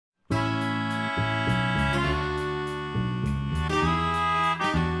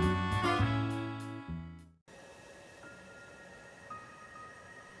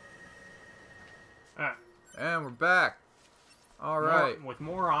Alright. And we're back. Alright. With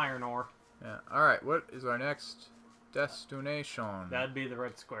more iron ore. Yeah. Alright, what is our next destination? That'd be the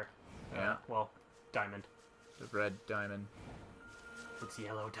red square. Yeah. Well, diamond. The red diamond. It's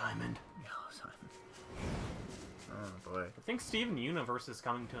yellow diamond. Yellow diamond. Oh boy. I think Steven Universe is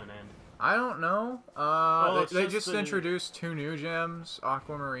coming to an end. I don't know. They just introduced 2 new gems,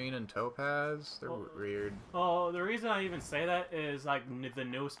 Aquamarine and Topaz. They're weird. Well, the reason I even say that is like the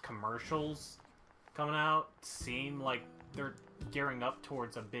newest commercials coming out seem like they're gearing up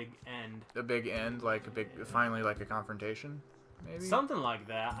towards a big end. A big end, like finally like a confrontation, maybe? Something like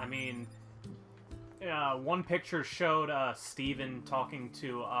that. I mean, one picture showed Steven talking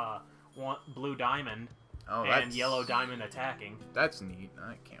to Blue Diamond. Oh, and Yellow Diamond attacking. That's neat.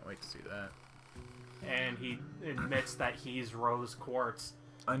 I can't wait to see that. And he admits that he's Rose Quartz.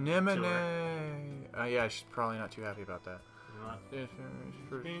 Anemone! Yeah, she's probably not too happy about that. In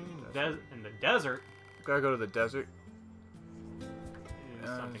the desert? Gotta go to the desert.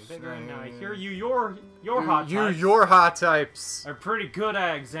 Something bigger. Now I hear your hot types. Your hot types are pretty good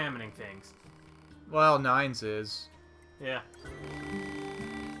at examining things. Well, Nines is. Yeah.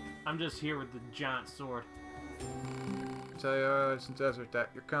 I'm just here with the giant sword. I tell you, it's a desert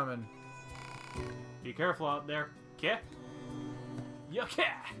that you're coming. Be careful out there, okay? Yeah.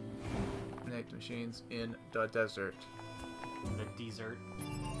 Naked machines in the desert. The desert.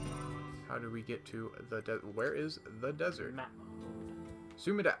 How do we get to the desert? Where is the desert? Map.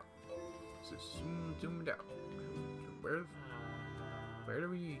 Zoom it out. Zoom it out. Where do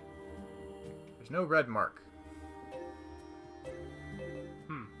we? There's no red mark.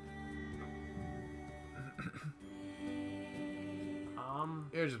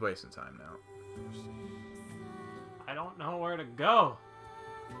 You're just wasting time now. I don't know where to go.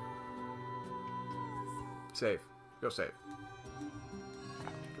 Save. Go save.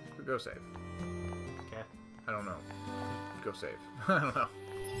 Go save. Okay. I don't know. Go save. I don't know.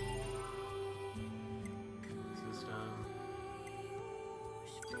 System.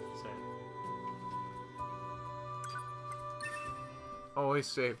 Save. Always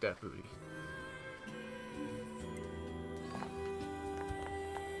save that booty.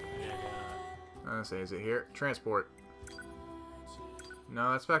 I'm gonna say, is it here? Transport.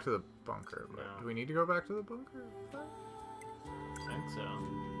 No, that's back to the bunker. But No. do we need to go back to the bunker? I think so.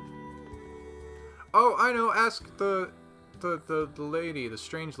 Oh, I know. Ask the lady, the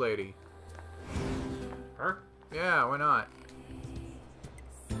strange lady. Her? Yeah, why not?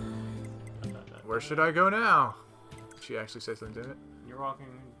 Where should I go now? She actually said something, didn't it? You're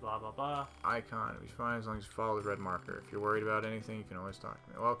walking, blah blah blah. Icon. It'll be fine as long as you follow the red marker. If you're worried about anything, you can always talk to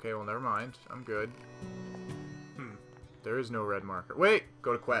me. Well, okay, well, never mind. I'm good. There is no red marker. Wait!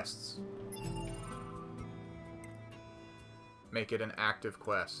 Go to quests. Make it an active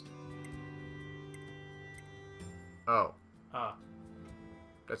quest. Oh.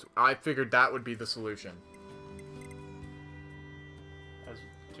 I figured that would be the solution. As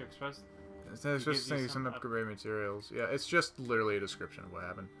to express. It's just saying some upgrade materials. Yeah, it's just literally a description of what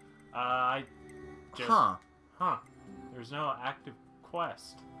happened. Huh. There's no active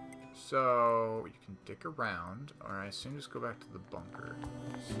quest. So, you can dick around, or I assume just go back to the bunker.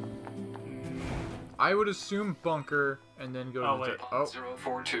 I would assume bunker, and then go to the...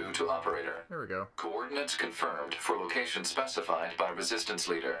 042 to operator. There we go. Coordinates confirmed for location specified by resistance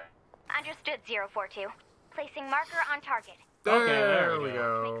leader. Understood, 042. Placing marker on target. There we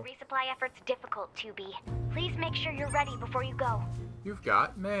go. Make resupply efforts difficult, 2B. Please make sure you're ready before you go. You've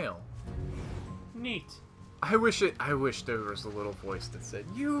got mail. Neat. I wish there was a little voice that said,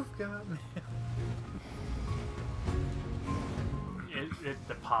 "You've got mail."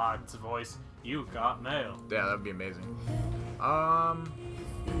 The pod's voice. You got mail. Yeah, that'd be amazing.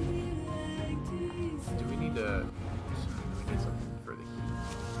 Do we need something for the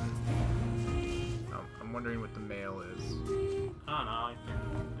heat? I'm wondering what the mail is. I don't know. I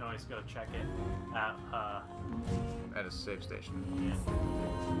can always go check it at a save station. Yeah.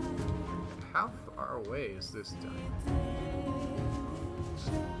 How far away is this diamond?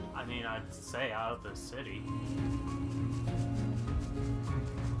 I mean, I'd say out of the city.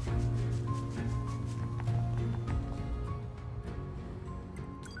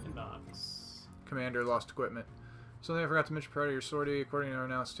 Inbox. Commander lost equipment. Something I forgot to mention prior to your sortie. According to our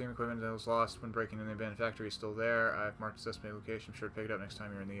analysis, team equipment that was lost when breaking in the abandoned factory is still there. I've marked its estimated location. I'm sure to pick it up next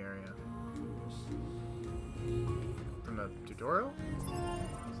time you're in the area. From the tutorial?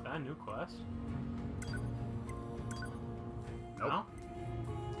 Is that a new quest? Nope. No?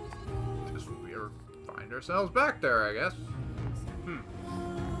 Just we ever find ourselves back there, I guess.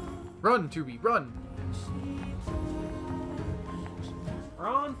 Run, 2B, run!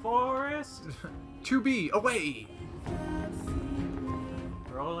 Run, Forrest! To be away.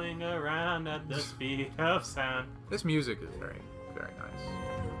 Rolling around at the speed of sound. This music is very, very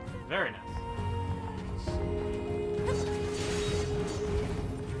nice. Very nice.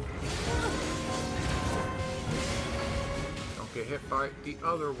 Don't get hit by the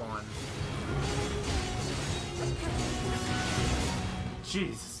other one.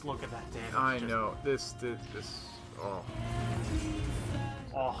 Jesus, look at that damage. I just- know. This. Oh,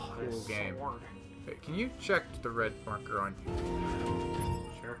 Oh, cool this game. sword. Hey, can you check the red marker on?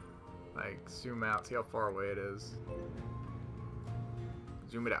 Sure. Like, zoom out, see how far away it is.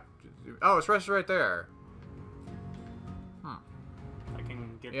 Zoom it out. Oh, it's right there. I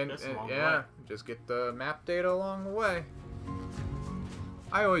can get And, this along the yeah, way. just get the map data along the way.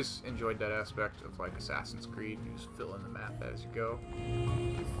 I always enjoyed that aspect of like Assassin's Creed. You just fill in the map as you go.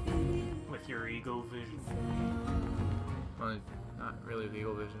 With your eagle vision. Well, not really the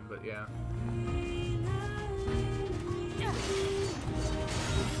Eagle Vision, but yeah.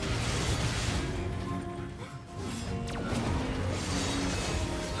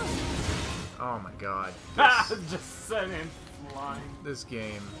 Oh my god. Just sent in flying. This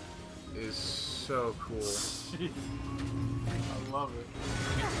game is so cool. Jeez. I love it.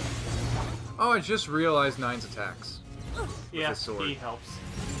 Oh, I just realized Nine's attacks. Yeah, his sword. he helps.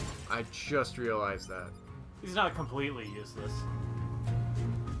 I just realized that. He's not completely useless.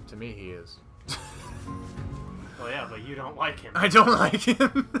 To me, he is. Well, yeah, but you don't like him. I don't like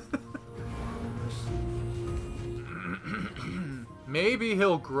him. Maybe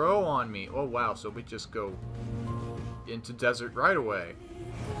he'll grow on me. Oh, wow. So we just go into desert right away.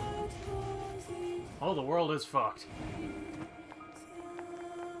 Oh, the world is fucked.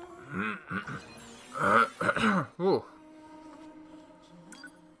 Ooh.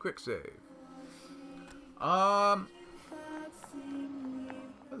 Quick save. Hello,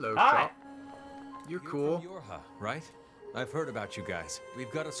 Hi. Chop. You're cool. From Yorha, right? I've heard about you guys.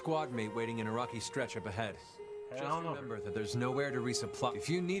 We've got a squad mate waiting in a rocky stretch up ahead. Just Hell no. remember that there's nowhere to resupply. If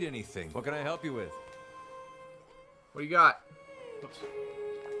you need anything, what can I help you with? What do you got? Oops.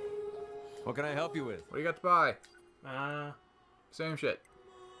 What can I help you with? What do you got to buy? Uh, Same shit.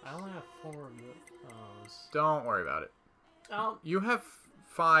 I only have 4 of those. Don't worry about it. Oh, You have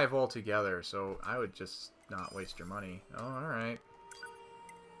 5 altogether, so I would just not waste your money. Oh, alright.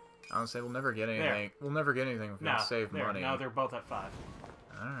 Honestly, we'll never get anything. We'll never get anything if we no, don't save there, money. no, they're both at 5.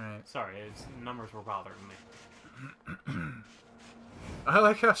 Alright. Sorry, numbers were bothering me. I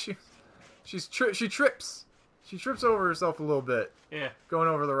like how she trips. She trips over herself a little bit, Yeah. going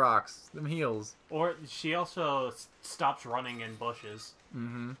over the rocks. Them heels. Or she also stops running in bushes.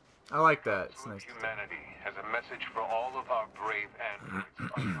 Mm-hmm. I like that. It's nice. Humanity has a message for all of our brave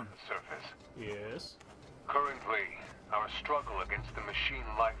androids on the surface. Yes. Currently, our struggle against the machine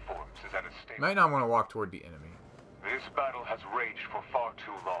life forms is at a state. Might not want to walk toward the enemy. This battle has raged for far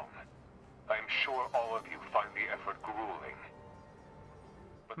too long. I am sure all of you find the effort grueling.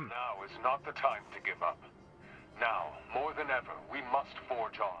 But now is not the time to give up. Now, more than ever, we must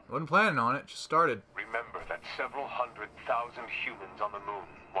forge on. Wasn't planning on it. Just started. Remember that several 100,000 humans on the moon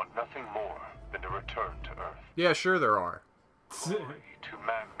want nothing more than to return to Earth. Yeah, sure there are. Glory to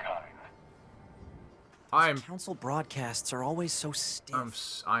mankind. I'm Council broadcasts are always so stiff.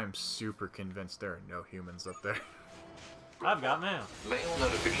 I'm super convinced there are no humans up there. I've got mail. Mail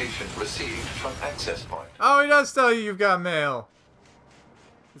notification received from access point. Oh, he does tell you you've got mail.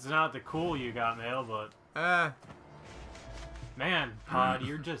 It's not the cool you got mail, but man, Pod,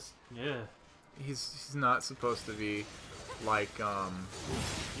 you're just He's not supposed to be like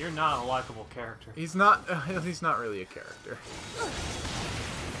you're not a likable character. he's not really a character.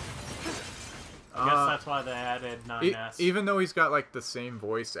 I guess that's why they added 9S. Even though he's got like the same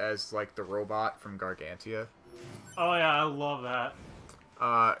voice as like the robot from Gargantia. Oh yeah, I love that.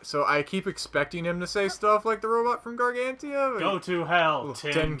 So I keep expecting him to say stuff like the robot from Gargantia. Go to hell,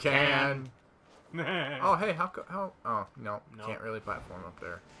 Tin Can. can. Oh hey, how? Oh no, No. can't really platform up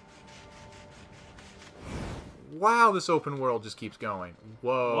there. Wow, this open world just keeps going.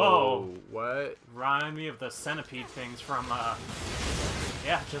 Whoa. What? Remind me of the centipede things from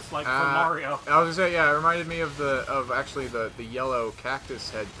yeah, just like from Mario. I was gonna say, yeah, it reminded me of actually the yellow cactus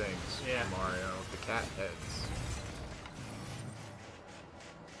head things Yeah. from Mario, the cat heads.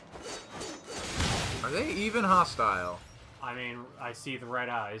 Are they even hostile? I mean, I see the red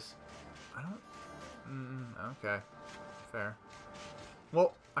eyes. I don't. Okay, fair.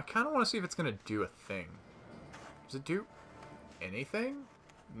 Well, I kind of want to see if it's gonna do a thing. Does it do anything?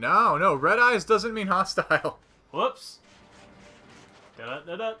 No, red eyes doesn't mean hostile. Whoops.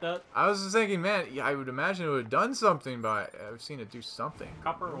 Da-da-da-da-da. I was just thinking, man, yeah, I would imagine it would have done something, but I've seen it do something.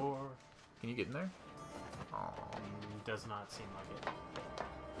 Copper ore. Can you get in there? Oh. Does not seem like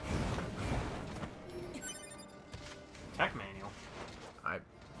it. Tech manual. I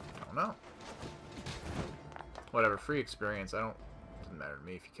don't know. Whatever, free experience. Doesn't matter to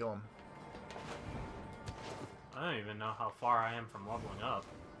me if you kill him. I don't even know how far I am from leveling up.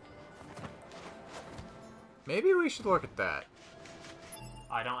 Maybe we should look at that.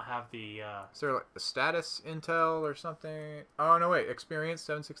 I don't have the, Is there like a status intel or something? Oh, no, wait. Experience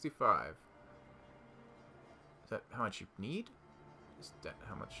 765. Is that how much you need? Is that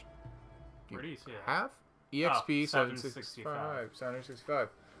how much Where do you see that? have? EXP 765. 765.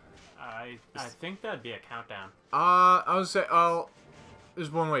 I think that'd be a countdown. I was say,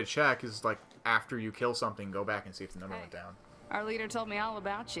 there's one way to check is like after you kill something, go back and see if the number went down. Our leader told me all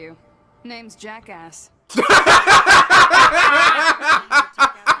about you. Name's Jackass.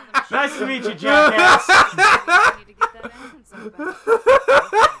 Nice to meet you, Jackass.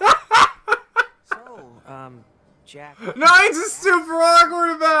 So, Jack. Nines is super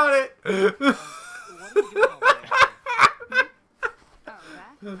awkward about it. What are you doing over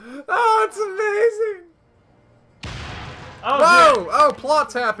there? Oh, it's amazing. Oh, Whoa! good. Oh,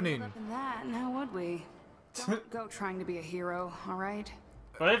 plot's happening. Other than that, now would we? Don't go trying to be a hero, all right?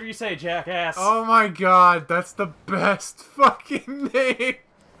 Whatever you say, Jackass. Oh my god, that's the best fucking name.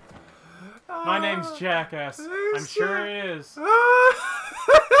 My name's Jackass. I'm sure it is.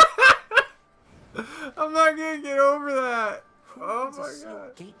 I'm not gonna get over that. Who Oh opens a my sealed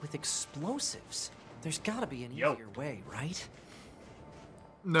god. gate with explosives? There's gotta be an Yo. easier way, right?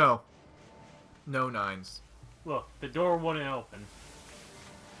 No. No nines. Look, the door wouldn't open.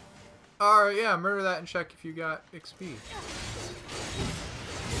 Alright, yeah, murder that and check if you got XP.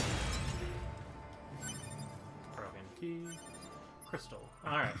 Broken key. Crystal.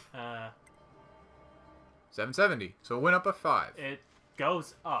 Alright, 770. So it went up a 5. it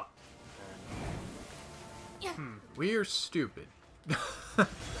goes up. We're stupid.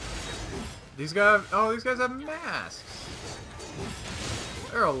 These guys have masks.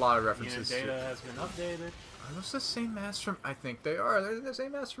 There are a lot of Unit references data to. has been updated. Are those the same masks from? I think they are. They're the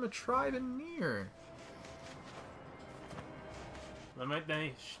same masks from a tribe in Nier. Limit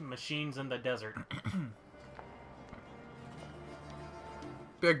the machines in the desert.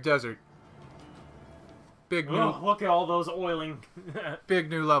 Big desert. Big new. Oh, look at all those oiling. Big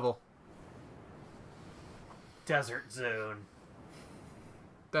new level. Desert zone.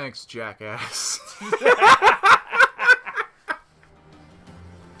 Thanks, Jackass.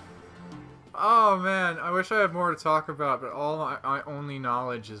 Oh man, I wish I had more to talk about, but all my only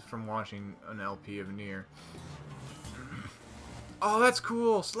knowledge is from watching an LP of Nier. Oh, that's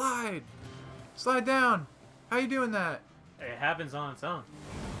cool. Slide. Slide down. How you doing that? It happens on its own.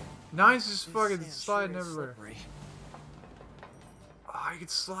 Nine's just This fucking sand sliding sure is everywhere. slippery. Oh, you can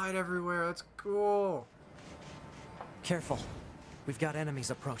slide everywhere. That's cool. Careful. We've got enemies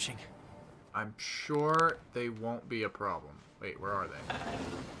approaching. I'm sure they won't be a problem. Wait, where are they?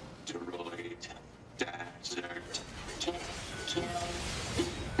 Droid desert.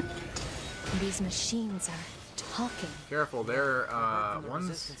 These machines are talking. Careful, they're From the one's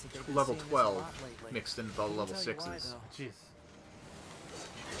resistance that they've been level seeing this 12 lot lately. mixed into the Couldn't level tell you why, 6s. though. Jeez.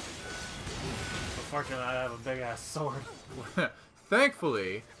 Unfortunately, I have a big ass sword.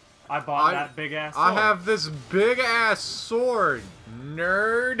 Thankfully, I bought that big ass sword. I have this big ass sword,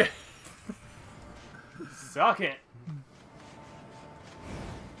 nerd. Suck it.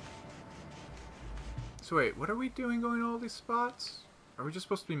 So wait, what are we doing going to all these spots? Are we just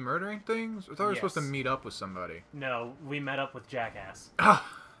supposed to be murdering things? I thought we were supposed to Yes. meet up with somebody. No, we met up with Jackass.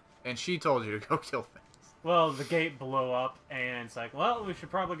 And she told you to go kill things. Well, the gate blew up, and it's like, well, we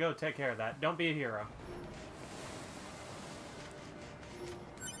should probably go take care of that. Don't be a hero.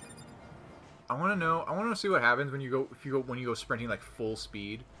 I want to know. I want to see what happens when you go sprinting like full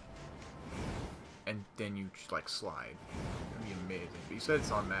speed, and then you just like slide. It'd be amazing. But you said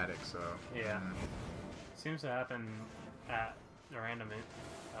it's automatic, so Yeah. Seems to happen at random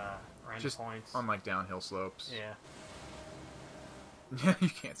just points. on like downhill slopes. Yeah. Yeah, you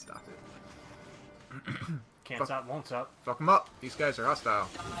can't stop it. Can't Fuck. stop, won't stop. Fuck them up. These guys are hostile.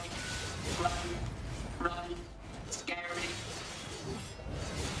 Run. Scary.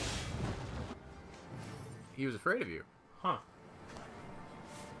 He was afraid of you. Huh.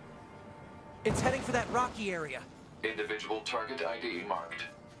 It's heading for that rocky area. Individual target ID marked.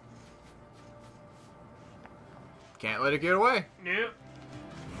 Can't let it get away. Nope.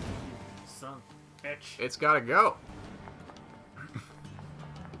 Son of a bitch. It's gotta go.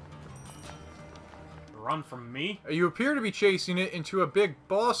 Run from me? You appear to be chasing it into a big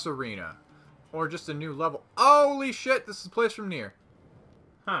boss arena. Or just a new level. Holy shit, this is a place from Nier.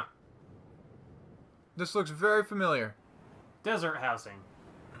 Huh. This looks very familiar. Desert housing.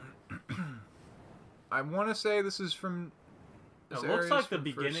 I want to say this is from. It looks like the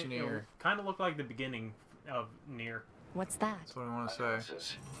beginning. It kind of looked like the beginning of Nier. What's that? That's what I want to say.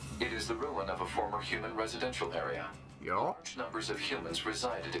 Analysis. It is the ruin of a former human residential area. Yo. Large numbers of humans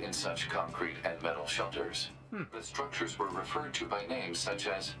resided in such concrete and metal shelters. The structures were referred to by names such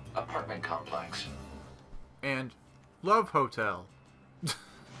as apartment complex. And Love Hotel.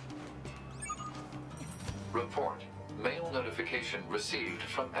 Report. Mail notification received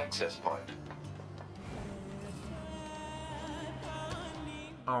from access point.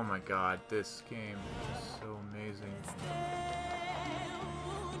 Oh my god, this game is so amazing.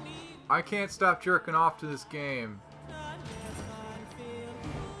 I can't stop jerking off to this game.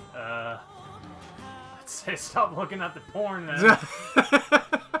 I'd say stop looking at the porn then.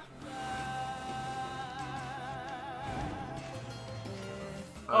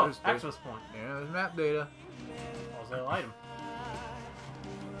 Oh, access point. Yeah, there's map data. Also item.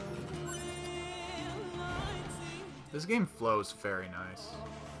 This game flows very nice.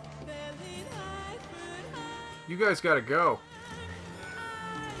 You guys gotta go.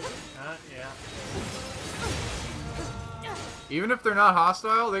 Yeah. Even if they're not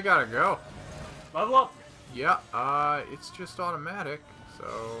hostile, they gotta go. Level up. Yeah, it's just automatic,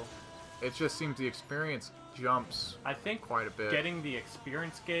 so it just seems the experience jumps I think quite a bit. Getting the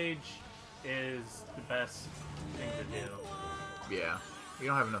experience gauge is the best thing to do. Yeah, you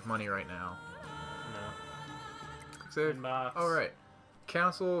don't have enough money right now. No. Save. Inbox. Oh, right.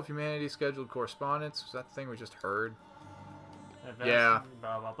 Council of Humanity scheduled correspondence. Was that the thing we just heard? Events, Yeah.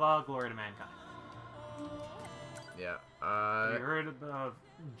 Blah blah blah. Glory to mankind. Yeah. You heard of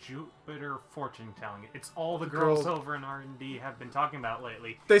Jupiter fortune telling? It's all the girls over in R&D have been talking about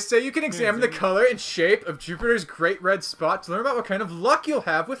lately. They say you can examine the color and shape of Jupiter's great red spot to learn about what kind of luck you'll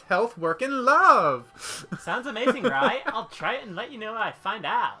have with health, work, and love. Sounds amazing, right? I'll try it and let you know when I find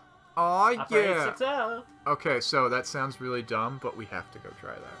out. Aw, Operate yeah. 6-0. Okay, so that sounds really dumb, but we have to go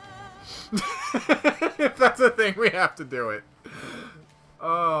try that. If that's a thing, we have to do it.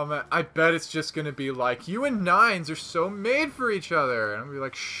 Oh, man. I bet it's just going to be like, you and Nines are so made for each other. And I'll be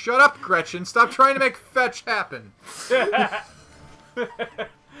like, shut up, Gretchen. Stop trying to make fetch happen.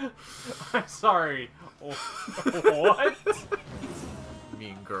 I'm sorry. What?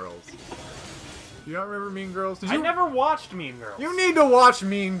 Mean Girls. You don't remember Mean Girls? Did I you... never watched Mean Girls. You need to watch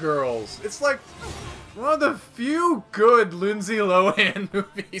Mean Girls. It's like one of the few good Lindsay Lohan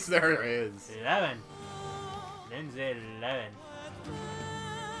movies there is. 11. Lindsay 11.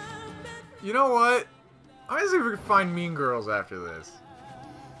 You know what? I'm gonna see if we can find Mean Girls after this.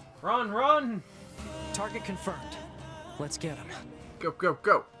 Run, run! Target confirmed. Let's get him. Go, go,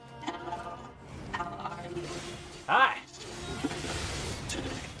 go. Hi!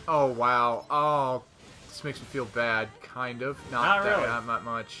 Oh, wow. Oh, this makes me feel bad. Kind of. Not that, really. Not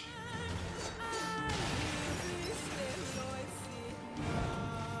much.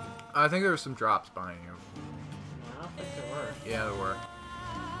 I think there were some drops behind you. I don't think there were. Yeah, there were.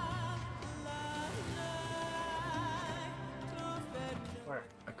 Where?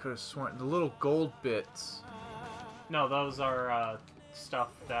 I could have sworn the little gold bits. No, those are stuff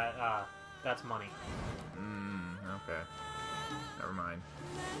that that's money. Okay. Never mind.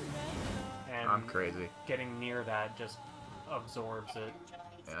 And I'm crazy. getting near that just absorbs it.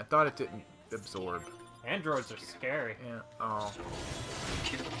 Yeah, I thought it didn't absorb. Androids are scary. Yeah. Oh.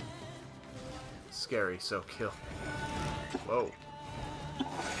 Scary, so kill. Whoa.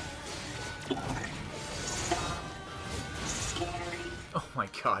 Oh my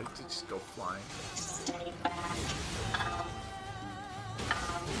god, it just go flying.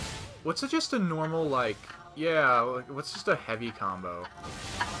 What's just a normal, like, yeah, like, what's just a heavy combo?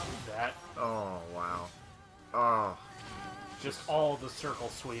 That. Oh, wow. Oh. Just all the circle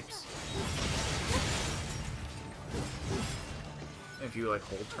sweeps. If you, like,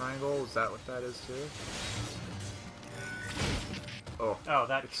 hold triangle, is that what that is, too? Oh. Oh,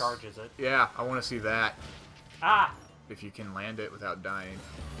 that charges it. Yeah, I want to see that. Ah! If you can land it without dying.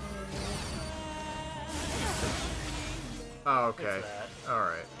 Oh, okay.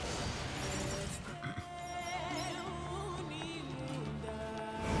 Alright.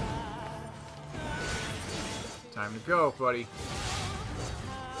 Time to go, buddy.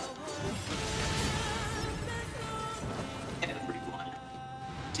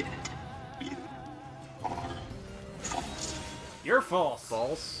 You're false.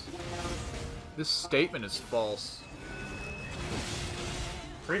 False? This statement is false.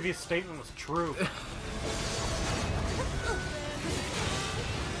 Previous statement was true. I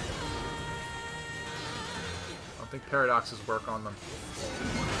don't think paradoxes work on them.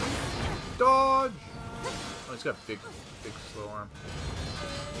 Dodge! Oh, he's got big slow arm.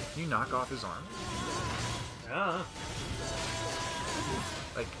 Can you knock off his arm? Yeah.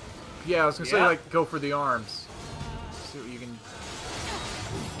 Like, yeah, I was gonna say, like, go for the arms. See what you can...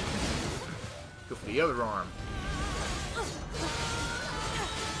 Go for the other arm.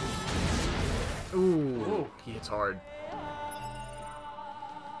 Ooh. He hits hard.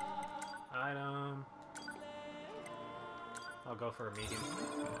 Item. I'll go for a medium.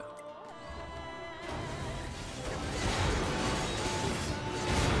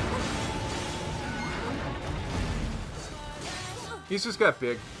 He's just got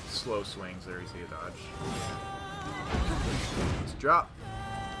big, slow swings. There, easy to dodge. Let's drop.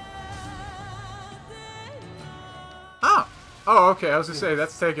 Ah! Oh, okay. I was gonna say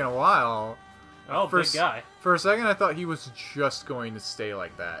that's taking a while. Oh, big guy. For a second, I thought he was just going to stay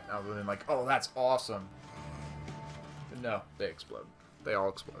like that. I was like, oh, that's awesome. But no, they explode. They all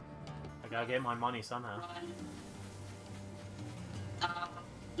explode. I gotta get my money somehow.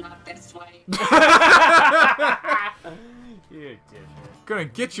 Not this way. You dipshit. Gonna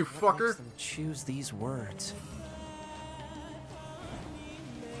get you, What fucker. makes them choose these words?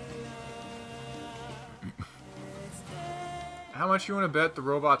 How much you want to bet the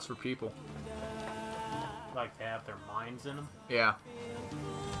robots were people? Like they have their minds in them. Yeah.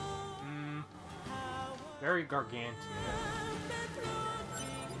 Very gargantuan.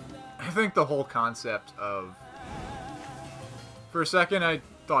 I think the whole concept of... For a second, I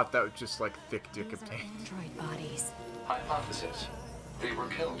thought that was just like thick dick obtained. Android bodies. Hypothesis. They were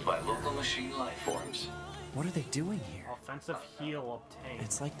killed by local machine life forms. What are they doing here? Offensive heal obtained.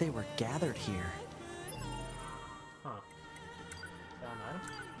 It's like they were gathered here. Huh. Found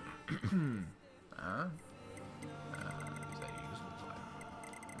an item? Is that usable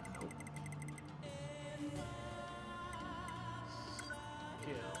fire? Nope.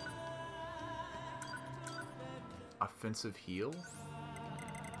 Heal. Offensive heal?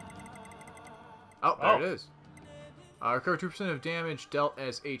 Oh, there it is. Recover 2% of damage dealt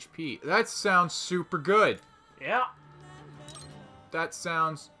as HP. That sounds super good. Yeah. That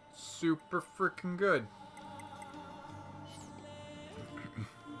sounds super freaking good.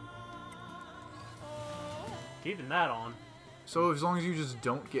 Keeping that on, So as long as you just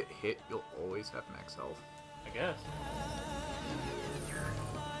don't get hit, you'll always have max health. I guess.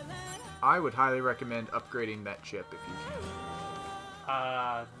 I would highly recommend upgrading that chip if you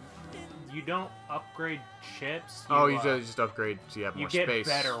can. You don't upgrade chips. You just upgrade so you have more get space.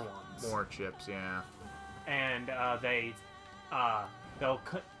 Better ones. More chips, yeah. And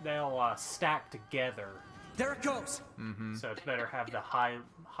they'll stack together. There it goes. Mm-hmm. So it's better have the high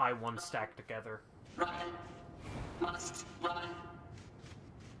one stacked together. Run. Must run.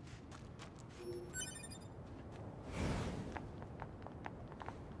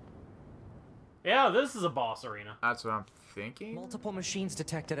 Yeah, this is a boss arena. That's what I'm thinking. Multiple machines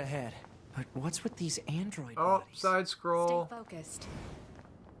detected ahead. But what's with these android Oh, bodies? side scroll. Stay focused.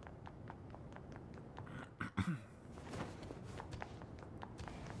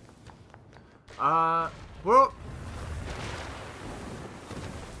 Well.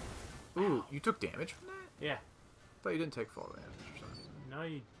 Ooh, you took damage from that? Yeah. I thought you didn't take fall damage or something. No,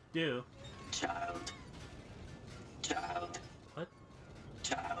 you do. Child. Child. What?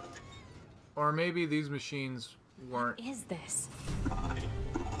 Child. Or maybe these machines weren't. What is this?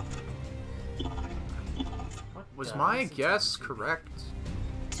 What Was the my hell is guess correct?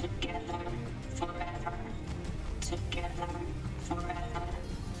 Together forever. Together forever.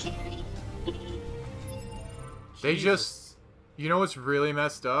 Carry me. They Jesus. just. You know what's really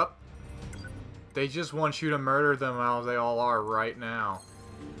messed up? They just want you to murder them as they all are right now.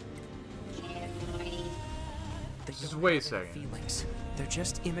 Carry me. They Just don't wait a have any second. Feelings. They're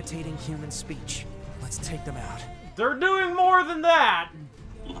just imitating human speech. Let's take them out. They're doing more than that.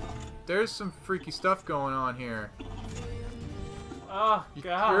 There's some freaky stuff going on here. Oh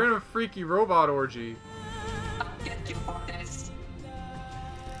god. You're in a freaky robot orgy. I'll get you for this.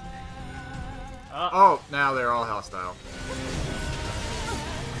 Oh, now they're all hostile.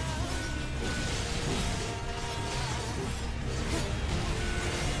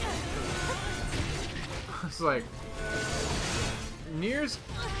 It's like Nier's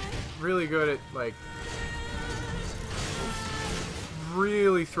really good at like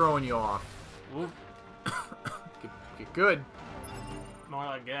really throwing you off. Ooh, Get good. more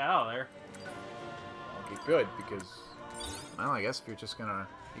like get out of there. Get good because well, I guess if you're just gonna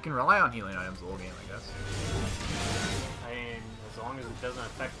you can rely on healing items the whole game, I guess. I mean, as long as it doesn't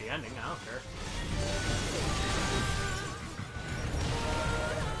affect the ending, I don't care.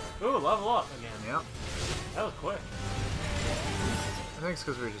 Ooh, level up again. Yep. That was quick. I think it's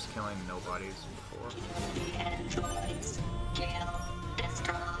because we were just killing nobodies before. The androids. Kill.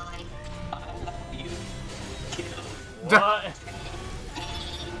 Destroy. I love you. Kill. What?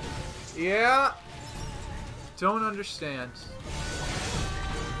 Yeah. Don't understand.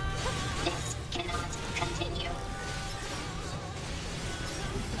 This cannot continue.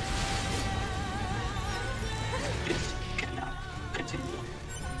 This cannot continue.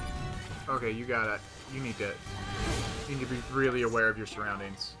 Okay, you gotta. You need to be really aware of your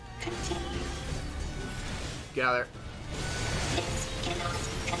surroundings. Continue. Gather. This cannot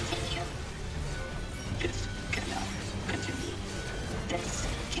continue. This cannot continue. This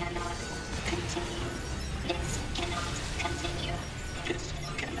cannot continue. This cannot continue. This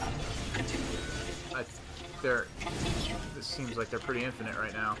cannot continue. They're. This seems like they're pretty infinite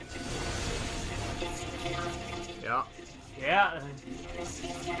right now. This cannot continue. Yeah. Yeah. This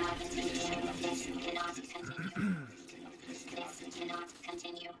cannot continue. This cannot continue. This cannot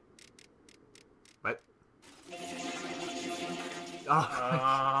continue. What? Oh.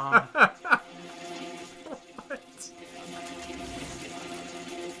 What?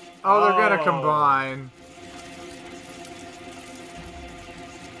 Oh, they're gonna combine.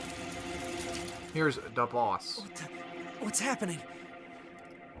 Here's the boss. What's happening?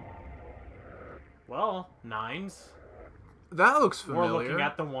 Well, nines. That looks familiar. We're looking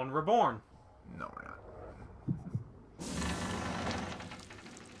at the one reborn. No, we're not.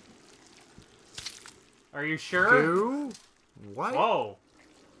 Are you sure? Dude? What? Whoa.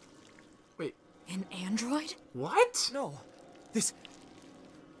 Wait. An android? What? No. This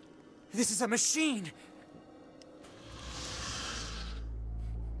is a machine.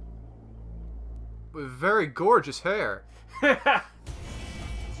 With very gorgeous hair.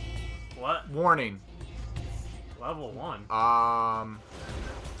 What? Warning. Level 1.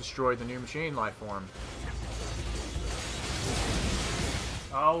 Destroyed the new machine life form.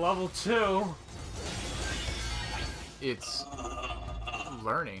 Oh, level 2. It's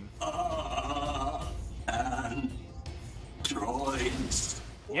learning. Androids.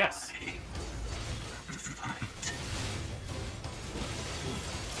 Yes.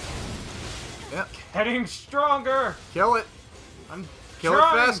 Yep. Getting stronger. Kill it. I'm Kill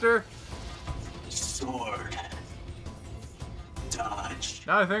trying. it faster. Sword. Dodge.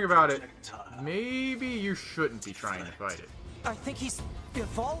 Now that I think about it, maybe you shouldn't be trying to fight it. I think he's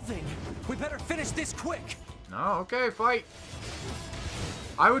evolving. We better finish this quick. No, okay, fight.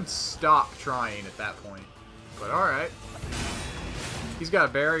 I would stop trying at that point. But alright. He's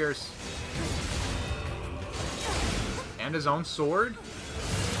got barriers. And his own sword?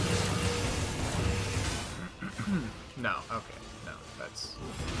 No, okay. No, that's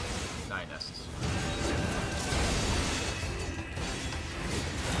not necessary.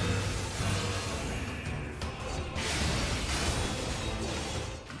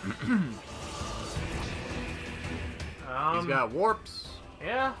 He's got warps.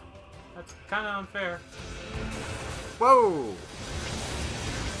 Yeah, that's kind of unfair. Whoa!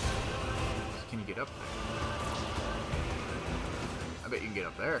 Can you get up there? I bet you can get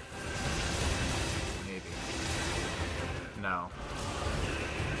up there. Maybe. No.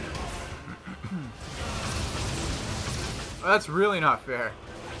 Oh, that's really not fair.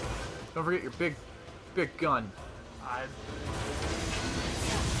 Don't forget your big gun.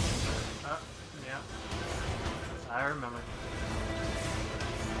 Yeah. I remember.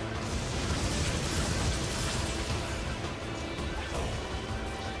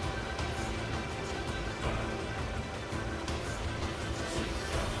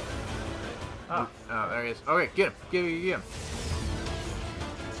 Oh, there he is. Okay, get him. Get him.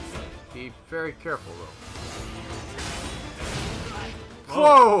 Be very careful, though.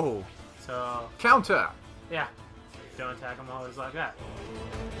 Whoa! So... Counter! Yeah. Don't attack him always like that.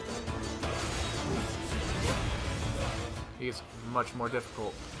 He gets much more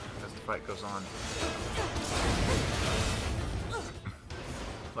difficult as the fight goes on.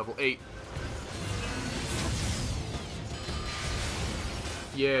 Level 8.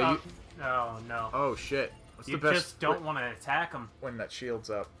 Yeah, you... Oh, no. Oh, shit. What's You the best... just don't want to attack him. When that shield's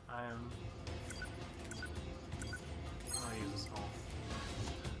up. I'll use this whole.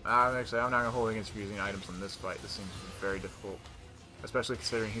 Actually, I'm not going to hold against you using items in this fight. This seems very difficult. Especially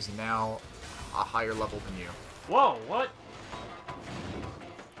considering he's now a higher level than you. Whoa, what?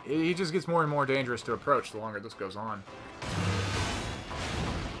 He just gets more and more dangerous to approach the longer this goes on.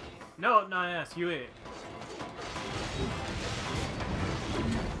 No, yes, you ate.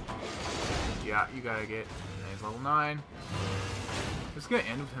 Yeah, you gotta get... He's level 9. It's gonna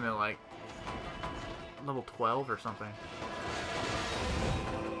end with him at, like, level 12 or something.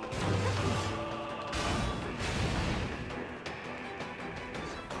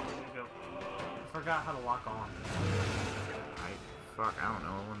 forgot how to lock on. Fuck, I don't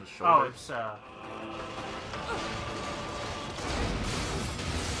know. On the Oh, shoulders. it's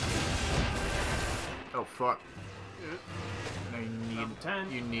Oh fuck. No,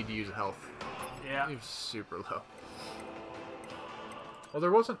 you need to use health. Yeah. You're super low. Well,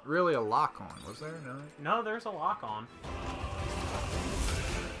 there wasn't really a lock on, was there? No. No, there's a lock on.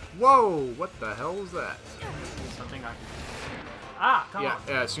 Whoa! What the hell was that? Something I can... Ah, come on.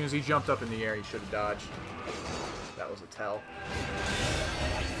 Yeah, as soon as he jumped up in the air, he should have dodged. That was a tell.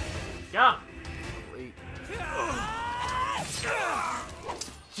 Yeah. Wait.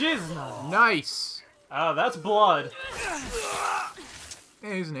 Jesus. Nice! Oh, that's blood.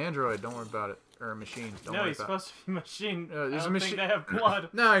 Hey, he's an android. Don't worry about it. Or a machine. Don't No, worry he's about it. supposed to be a machine. He's I a don't machine. think they have blood.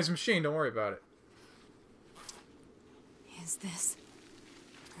 No, he's a machine. Don't worry about it. Is this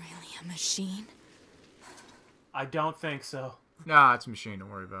really a machine? I don't think so. Nah, it's a machine. Don't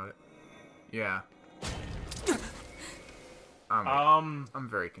worry about it. Yeah. I'm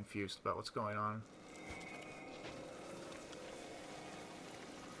very confused about what's going on.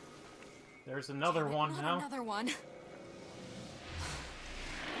 There's another one now. Another one.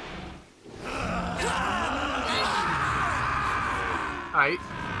 Aight.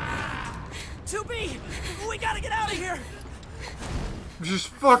 2B! We gotta get out of here! Just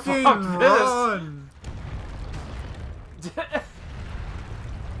fucking run!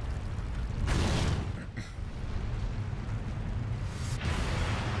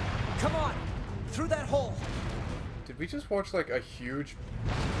 Come on! Through that hole! Did we just watch, like, a huge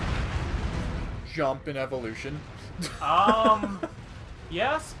jump in evolution?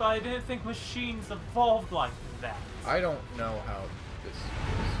 Yes, but I didn't think machines evolved like that. I don't know how this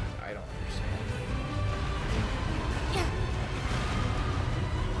I don't understand.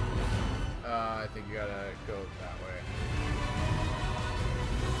 I think you gotta go that way.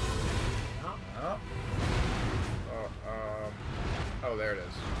 Oh. Oh, there it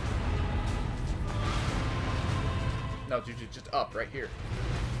is. No, dude, just up, right here.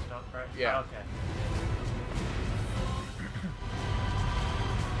 Up, right? Yeah. Oh, okay.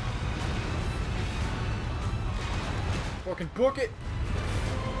 Fucking book it!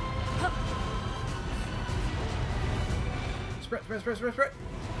 Sprint, sprint, sprint, sprint, sprint!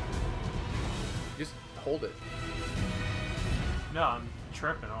 Just hold it. No, I'm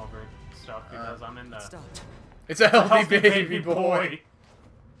tripping over stuff because I'm in the... It's a healthy baby boy!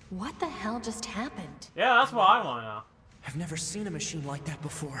 What the hell just happened? Yeah, that's what I want to know. I've never seen a machine like that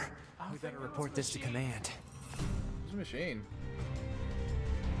before. We better report this to command. It's a machine.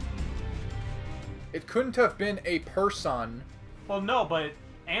 It couldn't have been a person. Well, no, but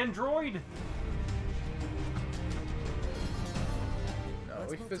Android? No,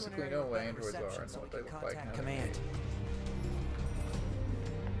 we physically know what androids are and what they look like now. Command.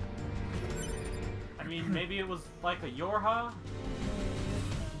 I mean, maybe it was like a Yorha?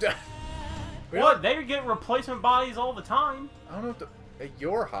 We What? don't- They get replacement bodies all the time. I don't know if a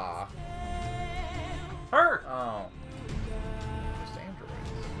Yorha. Her! Oh. Just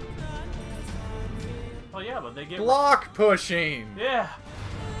androids. Well, yeah, but they get... Block pushing! Yeah.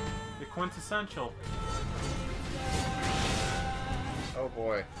 The quintessential. Oh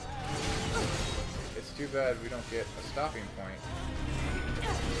boy. It's too bad we don't get a stopping point.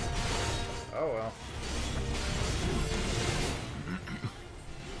 Oh well.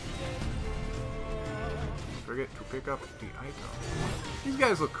 Forget to pick up the item. These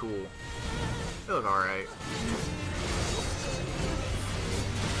guys look cool. They look alright.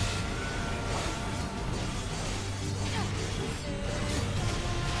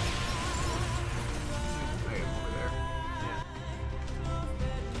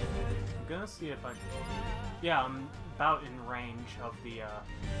 I'm gonna see if I... Yeah, I'm about in range of the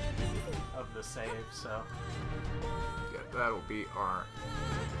save, so... Yeah, that'll be our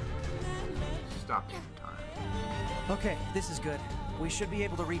stopping time. Okay, this is good. We should be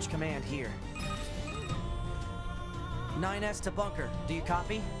able to reach command here. 9S to bunker. Do you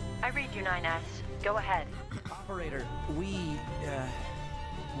copy? I read you, 9S. Go ahead. Operator, we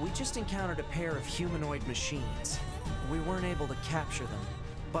just encountered a pair of humanoid machines. We weren't able to capture them,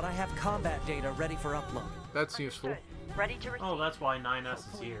 but I have combat data ready for upload. That's useful. Ready to receive. Oh, that's why 9S is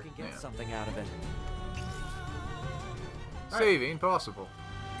Hopefully here. we can get Yeah. something out of it. Saving possible.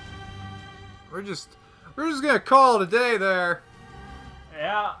 We're just gonna call it a day there.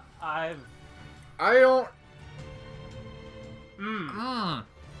 Yeah, I don't.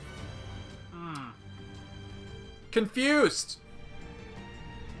 Confused.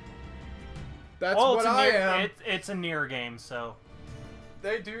 That's well, what it's a I Nier, am. It's a Nier game, so...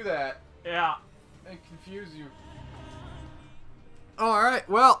 They do that. Yeah. They confuse you. Alright,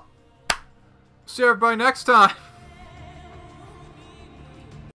 well. See everybody next time.